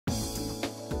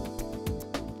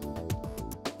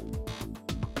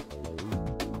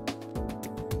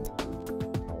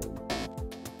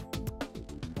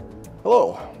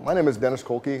Hello, my name is Denis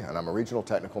Kuhlke and I'm a Regional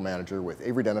Technical Manager with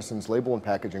Avery Dennison's Label and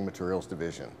Packaging Materials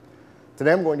Division.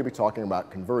 Today I'm going to be talking about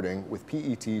converting with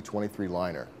PET23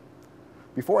 Liner.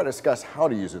 Before I discuss how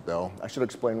to use it though, I should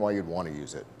explain why you'd want to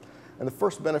use it. And the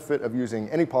first benefit of using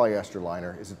any polyester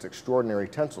liner is its extraordinary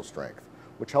tensile strength,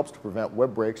 which helps to prevent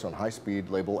web breaks on high-speed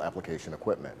label application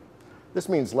equipment. This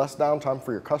means less downtime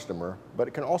for your customer, but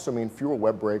it can also mean fewer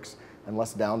web breaks and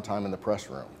less downtime in the press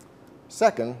room.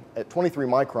 Second, at 23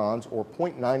 microns or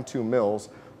 0.92 mils,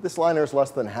 this liner is less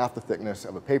than half the thickness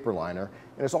of a paper liner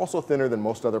and is also thinner than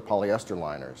most other polyester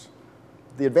liners.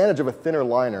 The advantage of a thinner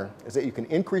liner is that you can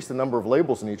increase the number of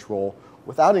labels in each roll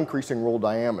without increasing roll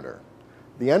diameter.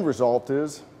 The end result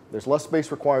is there's less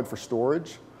space required for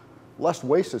storage, less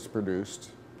waste is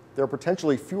produced, there are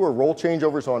potentially fewer roll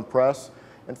changeovers on press,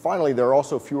 and finally there are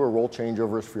also fewer roll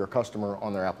changeovers for your customer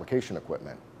on their application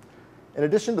equipment. In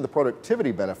addition to the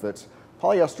productivity benefits,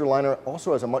 polyester liner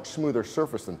also has a much smoother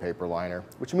surface than paper liner,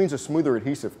 which means a smoother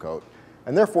adhesive coat,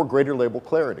 and therefore greater label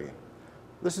clarity.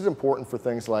 This is important for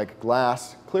things like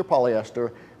glass, clear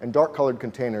polyester, and dark-colored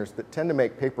containers that tend to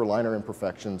make paper liner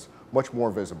imperfections much more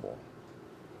visible.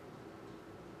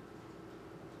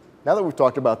 Now that we've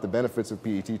talked about the benefits of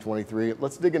PET23,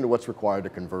 let's dig into what's required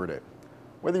to convert it.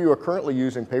 Whether you are currently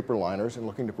using paper liners and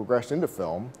looking to progress into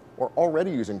film, or already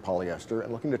using polyester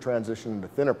and looking to transition into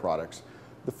thinner products,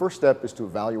 the first step is to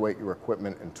evaluate your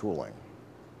equipment and tooling.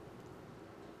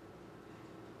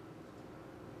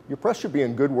 Your press should be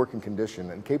in good working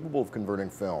condition and capable of converting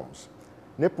films.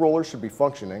 Nip rollers should be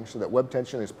functioning so that web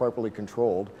tension is properly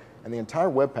controlled, and the entire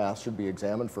web path should be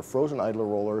examined for frozen idler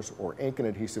rollers or ink and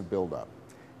adhesive buildup.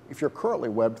 If you're currently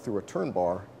webbed through a turn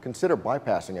bar, consider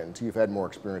bypassing it until you've had more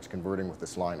experience converting with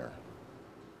this liner.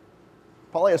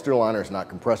 Polyester liner is not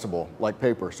compressible like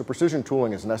paper, so precision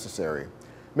tooling is necessary.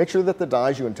 Make sure that the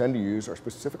dies you intend to use are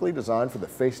specifically designed for the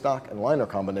face stock and liner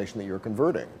combination that you're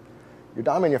converting. Your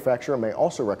die manufacturer may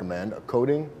also recommend a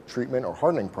coating, treatment, or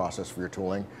hardening process for your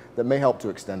tooling that may help to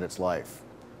extend its life.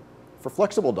 For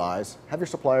flexible dies, have your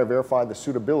supplier verify the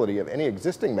suitability of any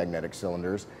existing magnetic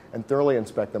cylinders and thoroughly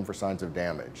inspect them for signs of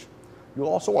damage. You'll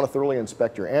also want to thoroughly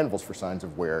inspect your anvils for signs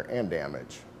of wear and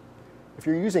damage. If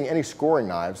you're using any scoring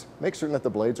knives, make certain that the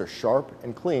blades are sharp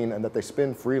and clean and that they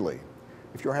spin freely.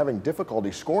 If you're having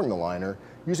difficulty scoring the liner,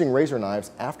 using razor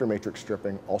knives after matrix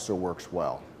stripping also works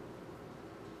well.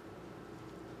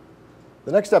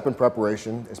 The next step in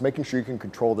preparation is making sure you can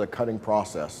control the cutting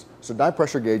process, so die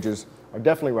pressure gauges are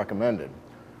definitely recommended.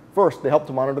 First, they help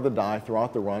to monitor the die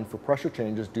throughout the run for pressure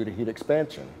changes due to heat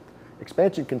expansion.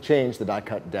 Expansion can change the die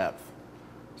cut depth.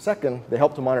 Second, they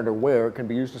help to monitor wear. It can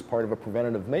be used as part of a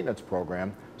preventative maintenance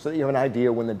program so that you have an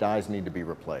idea when the dies need to be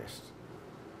replaced.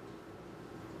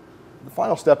 The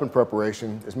final step in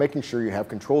preparation is making sure you have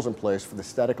controls in place for the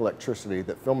static electricity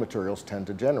that film materials tend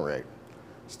to generate.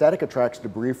 Static attracts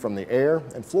debris from the air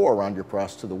and floor around your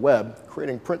press to the web,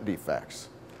 creating print defects.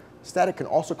 Static can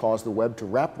also cause the web to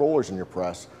wrap rollers in your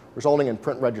press, resulting in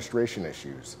print registration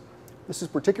issues. This is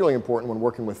particularly important when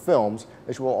working with films,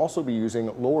 as you will also be using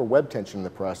lower web tension in the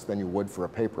press than you would for a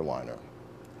paper liner.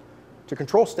 To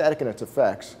control static and its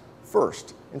effects,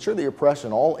 first, ensure that your press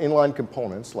and all inline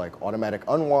components like automatic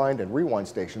unwind and rewind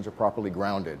stations are properly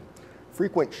grounded.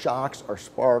 Frequent shocks or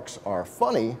sparks are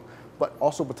funny, but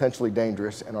also potentially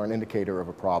dangerous and are an indicator of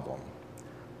a problem.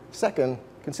 Second,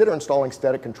 consider installing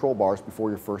static control bars before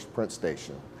your first print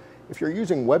station. If you're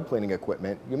using web cleaning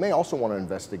equipment, you may also want to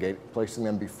investigate placing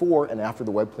them before and after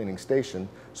the web cleaning station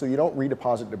so you don't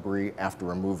redeposit debris after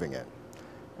removing it.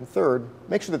 And third,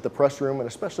 make sure that the press room and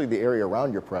especially the area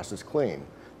around your press is clean.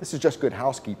 This is just good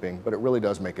housekeeping, but it really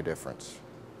does make a difference.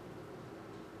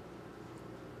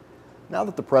 Now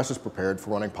that the press is prepared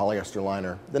for running polyester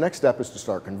liner, the next step is to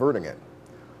start converting it.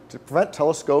 To prevent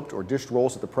telescoped or dished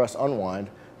rolls at the press unwind,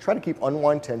 try to keep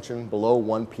unwind tension below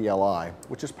 1 PLI,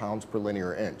 which is pounds per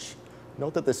linear inch.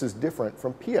 Note that this is different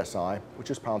from PSI, which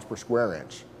is pounds per square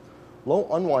inch. Low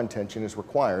unwind tension is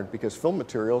required because film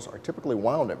materials are typically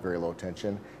wound at very low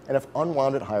tension, and if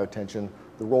unwound at higher tension,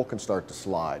 the roll can start to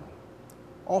slide.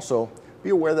 Also, be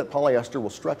aware that polyester will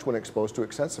stretch when exposed to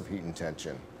excessive heat and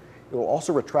tension. It will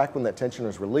also retract when that tension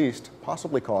is released,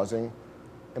 possibly causing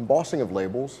embossing of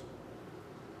labels,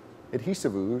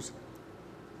 adhesive ooze,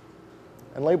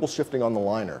 and labels shifting on the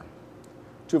liner.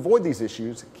 To avoid these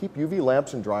issues, keep UV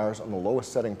lamps and dryers on the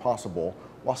lowest setting possible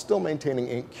while still maintaining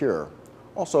ink cure.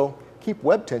 Also, keep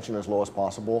web tension as low as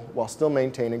possible while still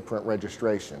maintaining print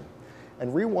registration.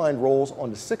 And rewind rolls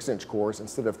onto 6-inch cores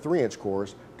instead of 3-inch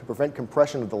cores to prevent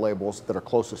compression of the labels that are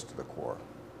closest to the core.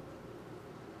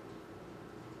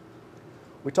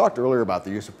 We talked earlier about the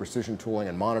use of precision tooling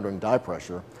and monitoring die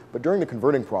pressure, but during the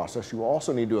converting process, you will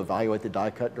also need to evaluate the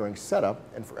die cut during setup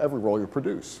and for every roll you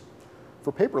produce.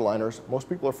 For paper liners, most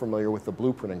people are familiar with the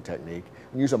blueprinting technique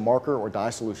and use a marker or dye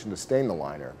solution to stain the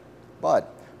liner.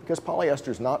 But because polyester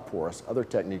is not porous, other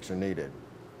techniques are needed.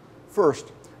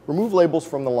 First, remove labels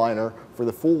from the liner for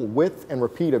the full width and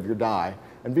repeat of your die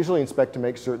and visually inspect to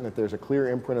make certain that there's a clear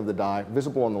imprint of the die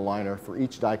visible on the liner for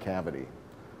each die cavity.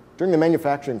 During the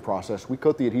manufacturing process, we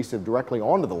coat the adhesive directly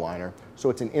onto the liner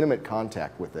so it's in intimate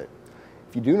contact with it.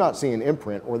 If you do not see an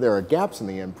imprint or there are gaps in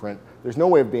the imprint, there's no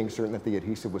way of being certain that the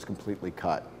adhesive was completely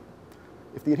cut.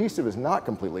 If the adhesive is not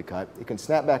completely cut, it can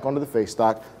snap back onto the face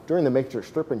stock during the matrix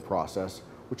stripping process,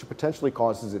 which potentially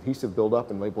causes adhesive buildup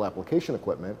in label application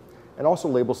equipment and also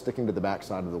labels sticking to the back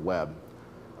side of the web.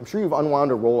 I'm sure you've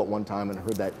unwound a roll at one time and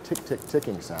heard that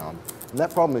tick-tick-ticking sound, and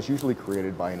that problem is usually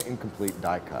created by an incomplete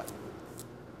die cut.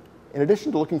 In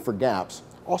addition to looking for gaps,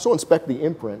 also inspect the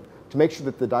imprint to make sure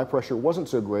that the die pressure wasn't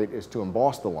so great as to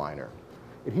emboss the liner.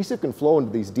 Adhesive can flow into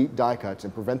these deep die cuts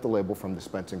and prevent the label from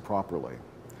dispensing properly.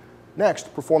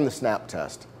 Next, perform the snap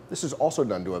test. This is also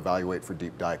done to evaluate for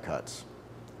deep die cuts.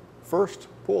 First,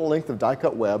 pull a length of die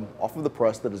cut web off of the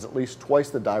press that is at least twice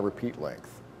the die repeat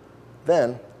length.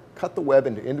 Then, cut the web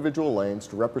into individual lanes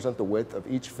to represent the width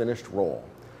of each finished roll.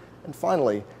 And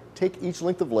finally, take each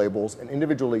length of labels and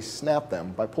individually snap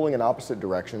them by pulling in opposite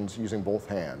directions using both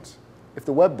hands. If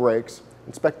the web breaks,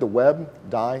 inspect the web,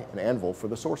 die, and anvil for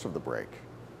the source of the break.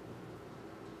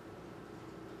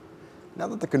 Now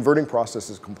that the converting process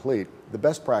is complete, the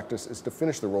best practice is to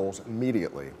finish the rolls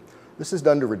immediately. This is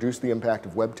done to reduce the impact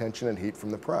of web tension and heat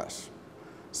from the press.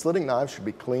 Slitting knives should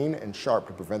be clean and sharp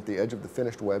to prevent the edge of the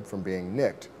finished web from being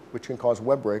nicked, which can cause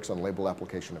web breaks on label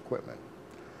application equipment.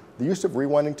 The use of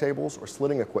rewinding tables or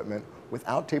slitting equipment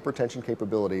without taper tension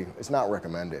capability is not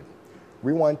recommended.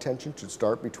 Rewind tension should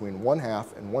start between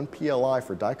 1/2 and 1 PLI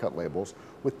for die cut labels,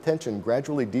 with tension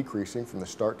gradually decreasing from the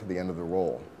start to the end of the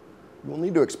roll. You will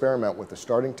need to experiment with the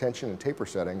starting tension and taper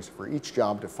settings for each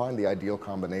job to find the ideal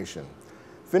combination.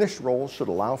 Finished rolls should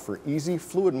allow for easy,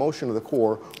 fluid motion of the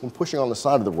core when pushing on the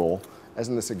side of the roll, as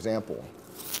in this example.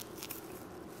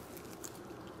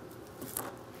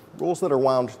 Rolls that are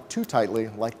wound too tightly,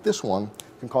 like this one,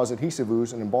 can cause adhesive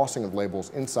ooze and embossing of labels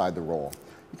inside the roll.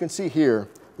 You can see here,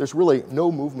 there's really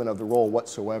no movement of the roll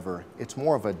whatsoever. It's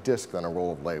more of a disc than a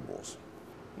roll of labels.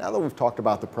 Now that we've talked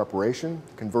about the preparation,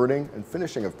 converting, and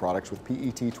finishing of products with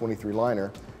PET23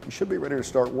 Liner, you should be ready to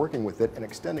start working with it and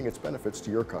extending its benefits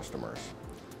to your customers.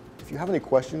 If you have any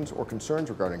questions or concerns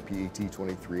regarding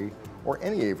PET23 or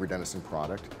any Avery Dennison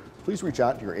product, please reach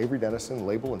out to your Avery Dennison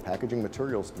Label and Packaging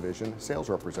Materials Division sales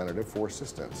representative for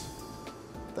assistance.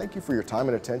 Thank you for your time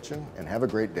and attention, and have a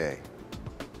great day.